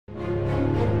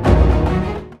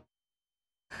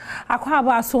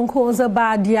Akwaba Sonko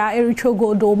Zaba Dee Eretwa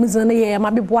Guo Mizane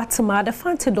Mabibuatema, the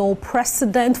Premtobre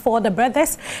President for the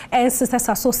Brothers and Sisters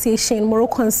Association,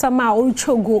 Morocco and Sama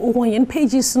Eretwa Guo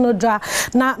pages no da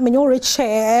na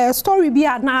menyo story bi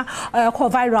na ko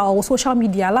viral social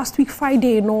media last week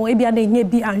Friday no e bia na nye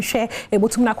bi anhwe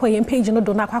ebotum na ko page no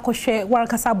do na kwa share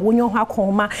warakasa bo onyo ho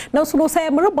akoma na so no say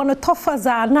merebo no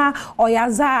tofaza na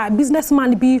oyaza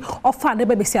businessman bi offer the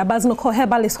baby abaz no ko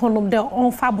herbalist honom de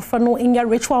on fa bofra no inya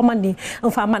ritual money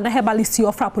on fa man herbalist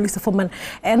offer police for man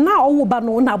and now owo ba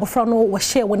no na bofra no we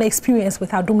share one experience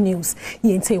with Adom News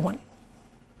yente one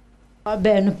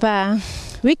Oben pa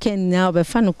weekend now be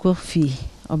fa no coffee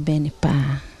oben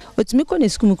pa otimi ko ne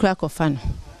school kura ko fa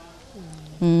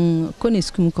no ko ne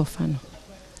school ko fa no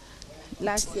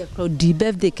last year ko Dee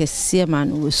birthday Kasee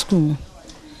man wo school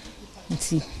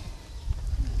nti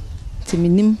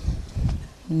minim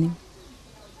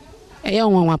eya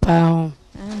nwa pa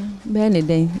be ne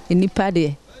den nipa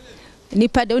de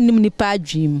onim nipa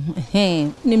adwim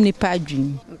nim nipa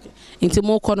adwim nti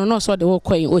mo ko no so de wo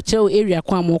kwan o kire area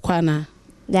kwa mo kwa na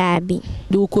Dabi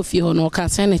de wo ko fie ho no ka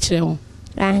sen na kire wo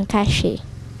ranka hwe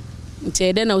nti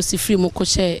ede na o si free mo ko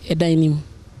hye edan nim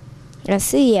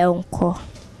asi ye onko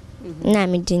na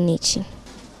me dinichi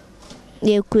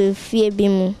de ko fie bi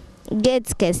mu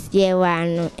gate Kasee wa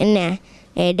no na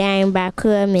edan back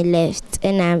me left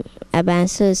na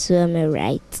abanso so me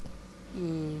right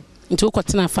nti wo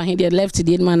kwatena fa he de left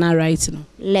de man na right no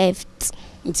left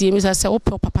nti mi say wo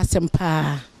papa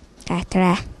sempa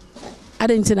kakra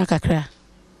adanti na kakra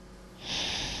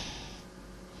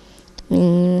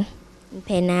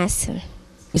penas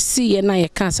si ye na ye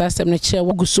kan sa asem no kire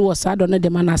wo gusu wo sa do no de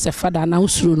man na se fada na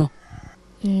usuru no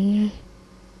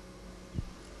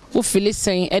wo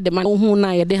filisen e de man hu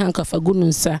na ye de hankafa gunu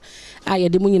nsa a ye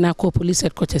de munyina ko police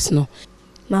headquarters no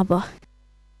mabo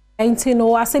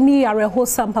no asemi are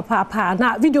wholesome papa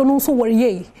na video no so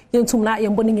worry yentum na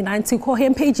yemboni nyina nti ko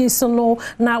hem pages no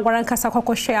na warankasa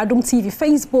kwakọ share Adom TV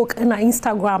Facebook na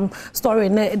Instagram story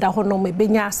na da ho no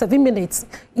mebenya 7 minutes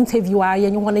interview a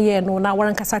yenye wona ye no na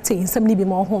warankasa te nsem ni bi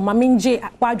mo ho ma menje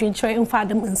kwadwenkyere mfa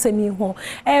dem nsemi ho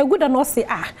good no say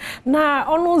na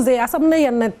ono ze asam na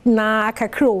ye na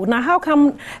kakro na how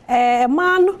come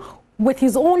man with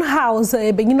his own house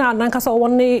beginner nankasa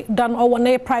one done or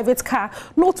one private car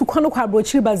no to kwano kwa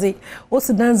brochiri baze o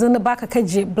sidanze na back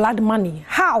akaje blood money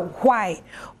how why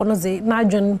ono ze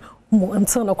najon mo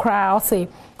ntino cry o say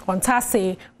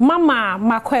ontase mama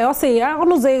makwe o say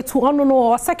ono ze to ono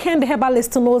no second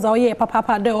herbalist no za o ye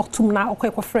papa de oktum na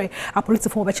okwe free a police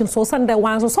for bechin so sunday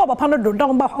one so papa no do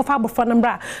don ba ofa bofo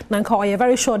nambra nanka o ye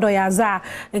very sure do ya za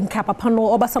nka papa no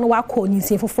obasa no wakọ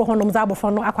nyinsin foforo honom za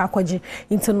bofo no akwakoje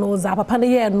into no za papa no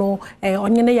ye no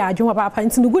onye ne ya adwon papa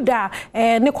into no good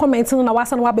ne comment no na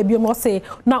wasa no wababio no say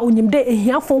na onyim de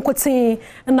ehiafo nkotin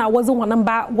na wazi one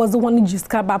number wazi one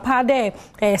jiska papa de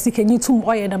sikenyi tum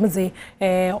oye damze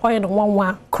oye no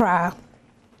wanwa kra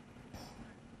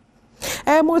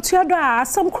motiado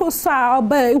some close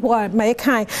ba wa my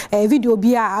kind video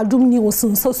bia Adom News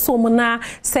so na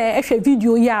say ehwe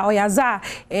video ya oyaza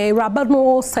raba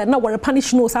no say na were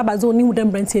punish no sabazo ni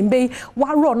wudem brantembe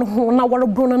wa ro no ho na were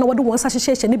bro no na wode won sa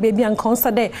hyehyehye ne baby an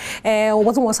consider de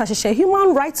wode won sa hyehyehye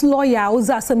human rights lawyer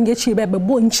oza asem ge chi be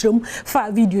bo nchirem fa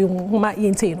video ma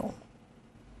yente no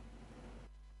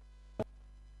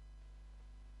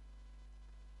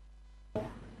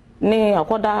ne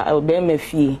akoda be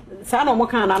mafie sa no mo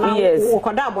kan na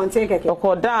okoda abonten keke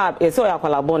okoda so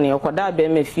yakwala bone okoda be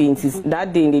mafie nti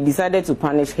that day they decided to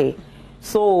punish her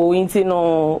so into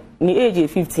no ni age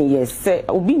 15 years say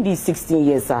obi ndi 16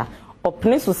 years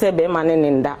opne so say be man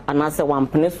nenda anase one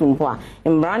pne so mpo a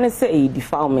mbrane say a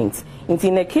defilement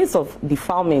in a case of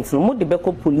defilement no mo de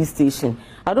beko police station.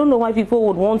 I don't know why people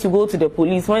would want to go to the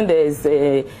police when there is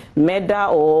a murder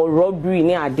or robbery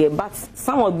near there, but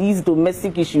some of these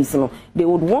domestic issues, you know, they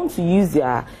would want to use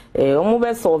their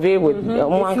mobile survey with and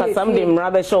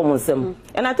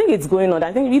I think it's going on.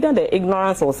 I think either the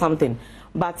ignorance or something.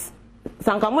 But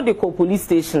Sankamo de police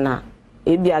station now.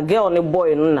 If be a girl and a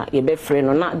boy, no, you be friend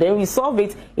or not, then we solve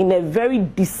it in a very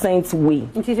decent way.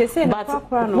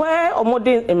 But where or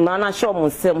modern Imrana show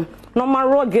myself, no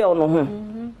matter girl no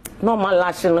normal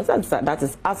lashing, that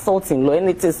is assaulting law, and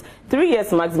it is 3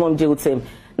 years maximum jail term.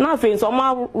 Now, friends,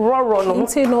 no,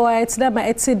 it's them.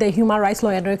 It's the human rights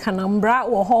lawyer. They can umbra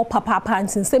or whole papa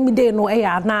pants and semi day no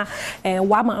na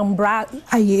wama umbra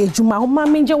aye juma. Uma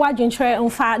minje wajin try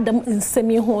and find them in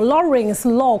semi home. Lawrence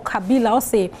law Kabila or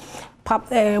say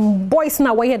boys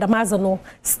na waye the mazano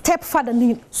stepfather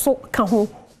ni so can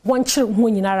one chill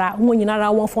when you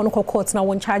nara one phone call court na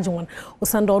one charge one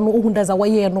osando no who does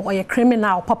away no or a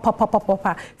criminal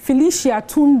papa Felicia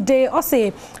Tunde or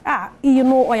say you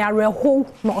know or ya reho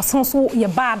no so you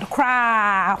bad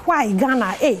cry why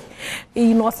Ghana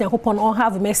you know say hope on all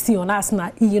have mercy on us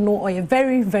na you know or you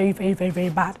very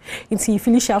bad into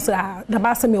Felicia say the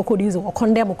master me okodi or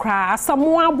condemn cry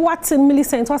someone boatin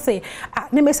Millicent or say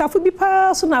ne myself be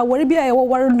pa so na worry be I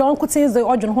worry don kotin the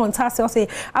odjon ho ntase or say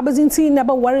abazinti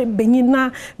never worry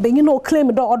benyina claim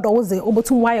do odoze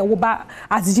obotum why wo ba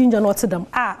as ginger not to them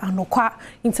anokwa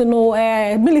into no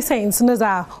Millicent no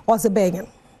za was benyin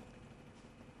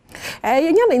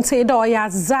yenya na nte do ya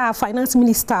za finance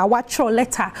minister what your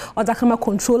letter or the kama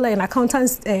controller and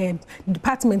accountants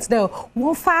department there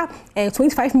won fa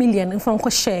 25 million from ko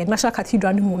share national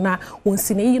cathedral ni mu na won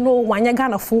sine you know wanya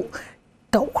Ghana fo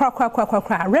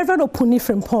Reverend Opuni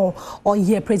Frempong or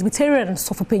ye Presbyterian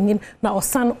of opinion na or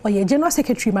son or ye General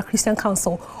Secretary ma Christian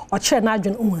Council or chair na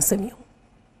John Uwansemi.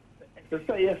 It's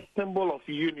a symbol of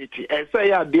unity. It's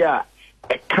a there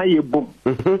a kaye boom.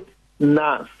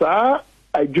 Na sa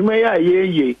adwumaya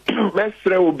ye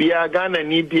mesre obi aga na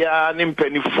ni bia ne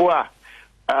mpanifo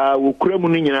a wo kuramu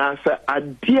no nyina sa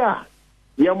adia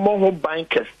ye mo ho ban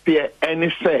keste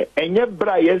ene se enye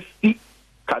bra ye si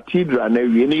cathedral na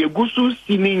wie na yegusu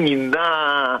sini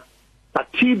nyina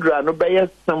cathedral no be a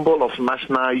symbol of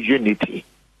national unity.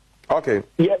 Okay.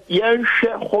 Yen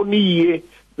hwe honi ye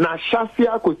na shafi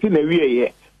akoti na wie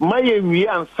ye maye wie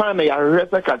ansa na ya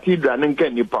hwese cathedral nka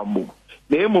nipa mu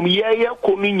na emum ye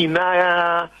konu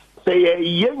nyina se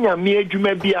ye nyame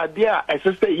adwuma bi ade a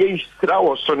esese ye nsira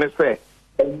wo so ne se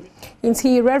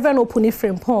Inti Reverend Opuni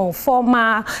Frempong,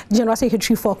 former General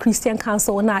Secretary for Christian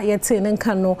Council na yete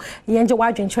nkano yenje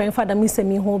wadwen chwen fada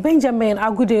misemi ho Benjamin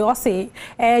Agude o say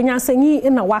nyansenyi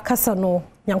na wakasa no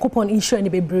Yankopon issue ni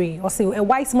bebre o say a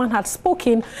wise man had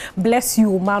spoken, bless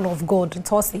you man of God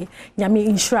to say nyame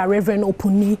insure Reverend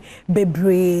Opuni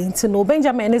bebre nti no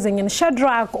Benjamin ezenyen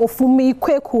Shadrach Ofumi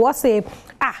Kweku o say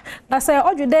na say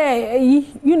ojude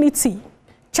unity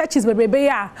churches bebrebe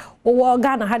ya o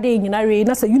Ghana hade nyinare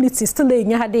na say unity still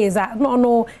enya hade za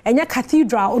no enya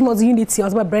cathedral no unity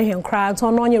os bebrehim kra so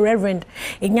no onye reverend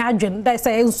enya adwen that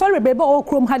say sorry bebrebe o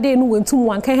krom hade no wentum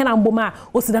wan kan hena mboma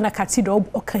o sida na cathedral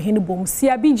o kan hene bom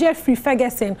sia bi Jeffrey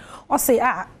Ferguson o say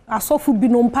asofu bi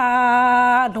no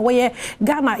mpa na we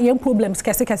Ghana yen problems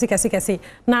kese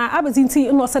na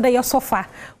abazinti no say dey sofa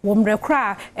wo mre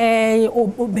kra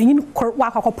benyin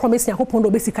wakakọ promise ya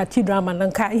hopondo be si cathedral man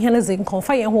nka hene ze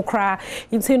nkonfa yen ho kra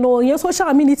inti no yen social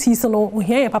amenities no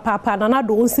ohia papa na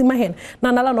do onsi mahen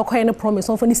na nala no koye ne promise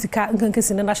on fani sika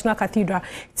nkankesi ne national cathedral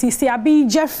ti si abi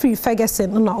Jeffrey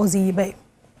Ferguson na ozi be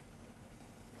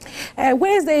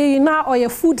Wednesday now or your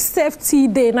food safety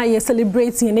day now you're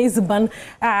celebrating in Eziban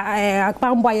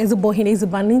akpamba yezibo in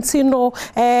Eziban into no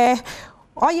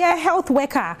or your health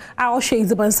worker our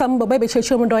shades ban some baby church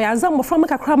do ya zam from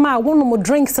kakrama one more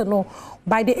drinks no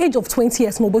by the age of 20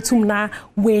 years no botum na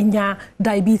wenya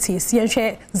diabetes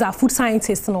yenhwe za food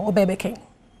scientist no obebeke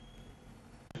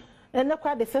ene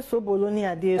kwa de se so boloni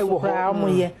ade so bra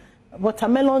moye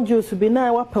watermelon juice be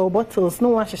na wa pill bottles no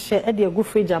wa hye e de agu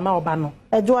fridge ama oba no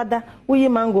ejoada wo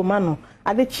mango mano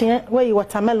ade chie we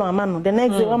watermelon ama no the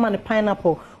next day wa man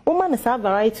pineapple wo man sa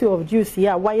variety of juice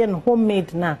ya wa ye no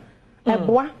homemade na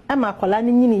eboa ama kola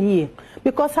ni nyini yie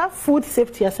because have food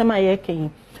safety asema ye ken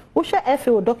wo hwe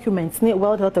FAO documents ni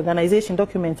World Health Organization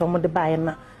documents on the buy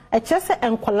na e chese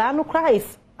enkola no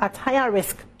cries at higher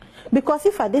risk because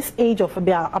if at this age of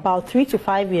about 3 to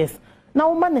 5 years now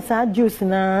woman is juice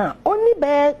na only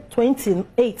be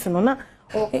 28 no na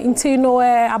inti no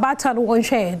abata no won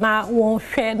share na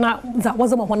za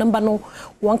was mo honamba no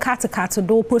won cat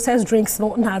do processed drinks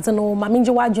no na za no maminje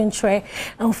wadwen tre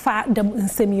amfa dem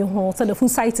nsemi ho so the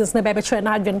food scientists na be tre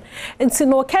na adwen inti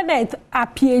no Kenneth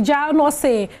apieja no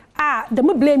say the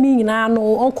me blaming na no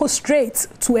onko straight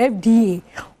to FDA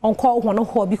onko one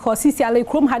ho because CCLA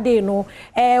chrome hade no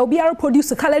obiara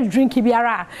produce colored drink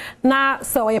biara na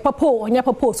so ye papo onya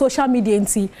papo social media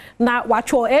nti na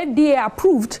wacho FDA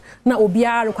approved na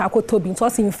obiara kwa kotobi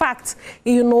so in fact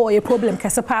you know a problem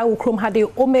kesepa chrome hade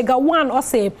omega 1 or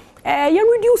say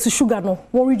you reduce sugar no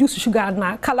won reduce sugar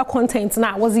na color content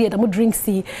na was here the drinks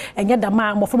and get the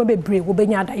man mo from bebre wo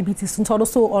benya diabetes nto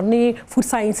also on food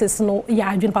sciences no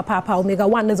ya adwin papa omega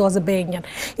 1 is also benyan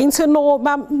into no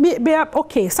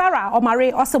okay Sarah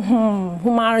Omare also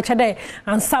humar chede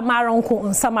and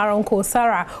samaronko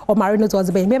Sarah Omare no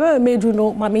was ben maybe made you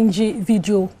know maminji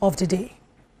video of the day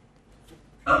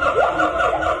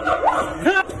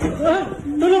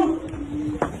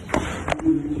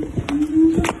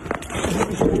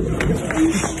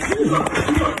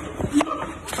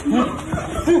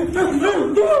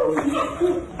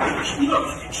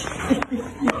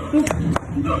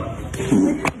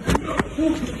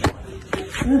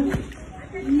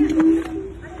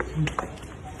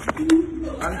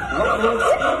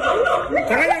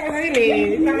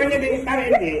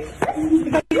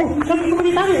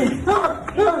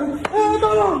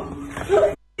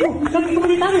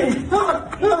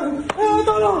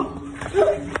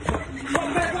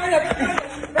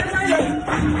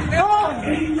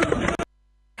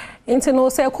Into no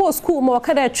say course school more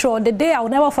kadetro the day I will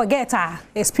never forget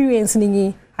experience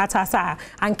ninyi atasa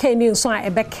and Kenny so a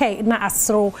beke na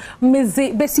asro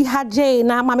mezi besi haje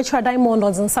na mame chwa diamond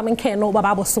on some ken no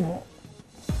baba bosumo